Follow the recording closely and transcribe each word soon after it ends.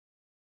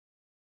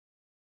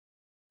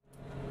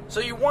So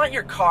you want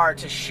your car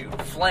to shoot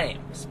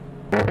flames.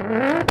 And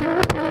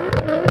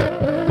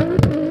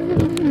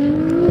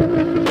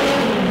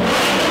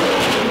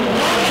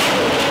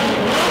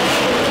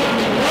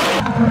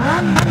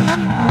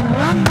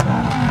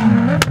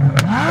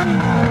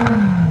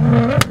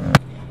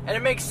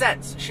it makes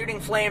sense. Shooting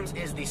flames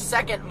is the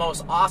second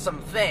most awesome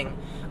thing,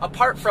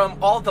 apart from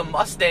all the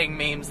Mustang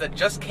memes that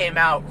just came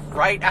out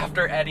right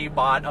after Eddie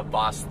bought a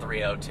Boss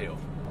 302.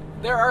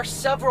 There are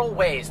several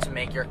ways to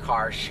make your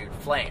car shoot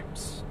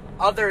flames,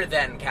 other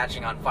than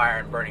catching on fire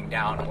and burning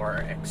down or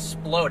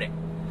exploding.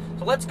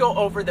 So let's go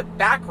over the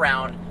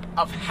background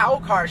of how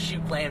cars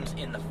shoot flames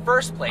in the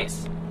first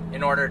place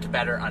in order to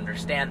better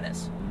understand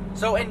this.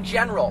 So in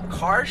general,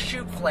 cars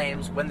shoot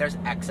flames when there's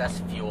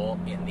excess fuel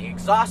in the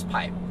exhaust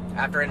pipe.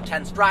 After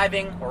intense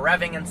driving or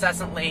revving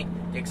incessantly,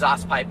 the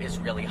exhaust pipe is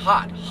really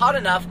hot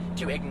enough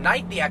to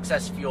ignite the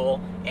excess fuel,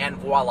 and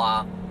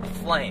voila,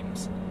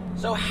 flames.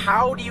 So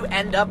how do you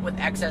end up with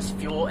excess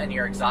fuel in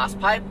your exhaust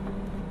pipe?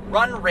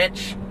 Run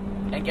rich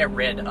and get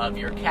rid of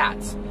your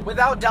cats.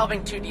 Without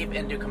delving too deep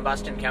into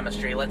combustion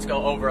chemistry, let's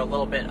go over a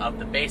little bit of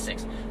the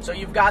basics. So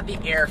you've got the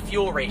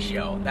air-fuel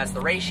ratio. That's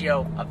the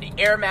ratio of the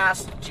air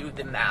mass to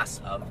the mass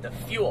of the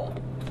fuel.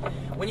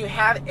 When you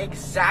have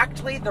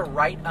exactly the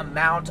right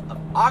amount of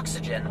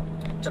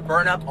oxygen to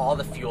burn up all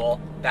the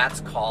fuel,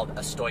 that's called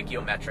a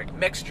stoichiometric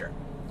mixture.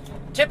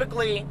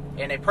 Typically,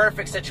 in a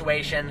perfect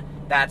situation,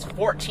 that's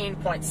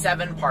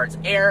 14.7 parts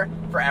air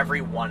for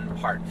every 1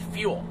 part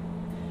fuel.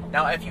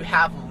 Now, if you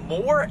have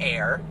more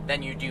air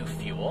than you do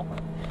fuel,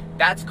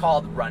 that's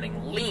called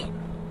running lean.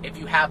 If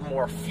you have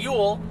more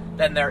fuel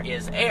than there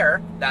is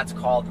air, that's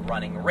called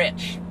running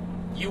rich.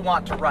 You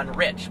want to run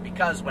rich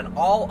because when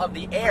all of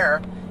the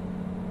air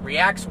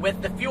reacts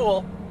with the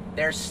fuel,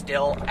 there's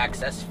still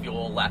excess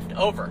fuel left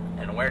over.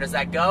 And where does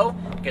that go?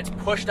 It gets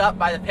pushed up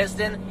by the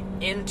piston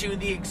into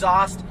the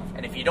exhaust,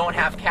 and if you don't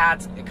have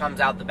cats, it comes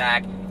out the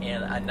back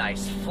in a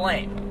nice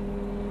flame.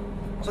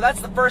 So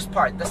that's the first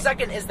part. The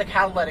second is the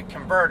catalytic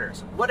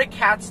converters. What do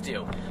cats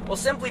do? Well,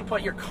 simply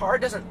put, your car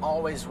doesn't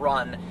always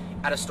run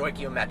at a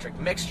stoichiometric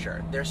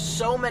mixture. There's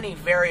so many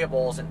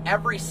variables in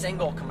every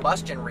single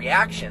combustion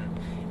reaction,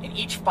 and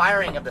each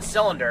firing of the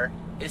cylinder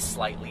is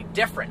slightly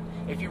different.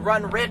 If you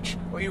run rich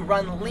or you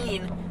run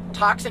lean,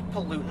 toxic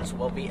pollutants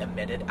will be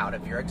emitted out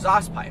of your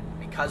exhaust pipe.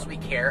 Because we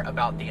care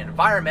about the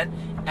environment,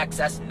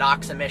 excess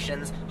NOx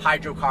emissions,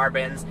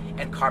 hydrocarbons,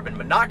 and carbon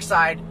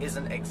monoxide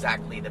isn't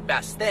exactly the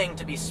best thing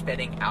to be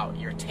spitting out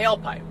your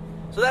tailpipe.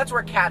 So that's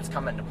where cats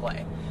come into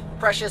play.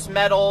 Precious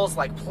metals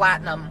like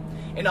platinum,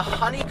 in a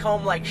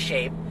honeycomb-like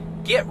shape,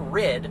 get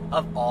rid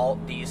of all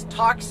these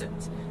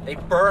toxins. They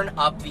burn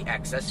up the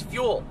excess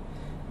fuel.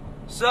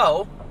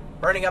 So,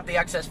 burning up the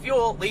excess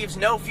fuel leaves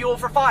no fuel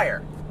for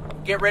fire.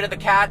 Get rid of the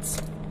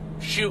cats,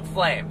 shoot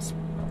flames.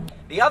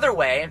 The other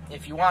way,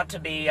 if you want to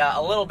be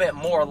a little bit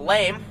more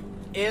lame,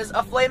 is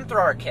a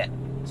flamethrower kit.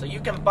 So you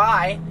can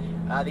buy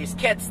these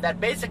kits that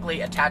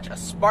basically attach a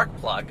spark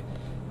plug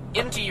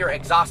into your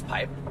exhaust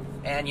pipe,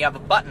 and you have a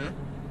button,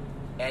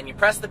 and you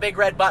press the big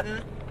red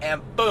button,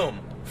 and boom,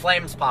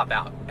 flames pop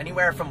out.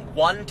 Anywhere from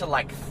 1 to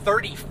like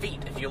 30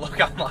 feet. If you look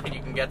online,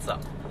 you can get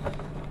some.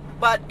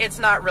 But it's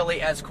not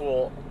really as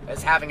cool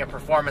as having a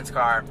performance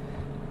car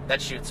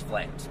that shoots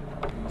flames.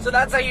 So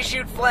that's how you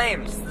shoot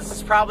flames. This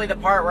is probably the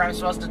part where I'm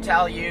supposed to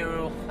tell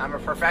you I'm a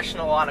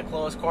professional on a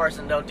closed course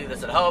and don't do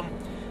this at home,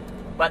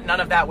 but none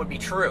of that would be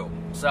true.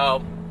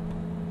 So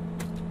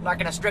I'm not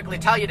going to strictly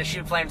tell you to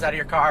shoot flames out of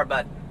your car,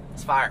 but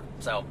it's fire.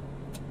 So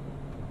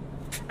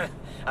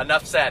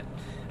enough said.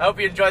 I hope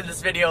you enjoyed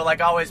this video. Like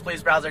always,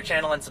 please browse our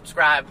channel and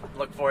subscribe.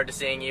 Look forward to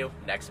seeing you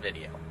next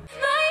video.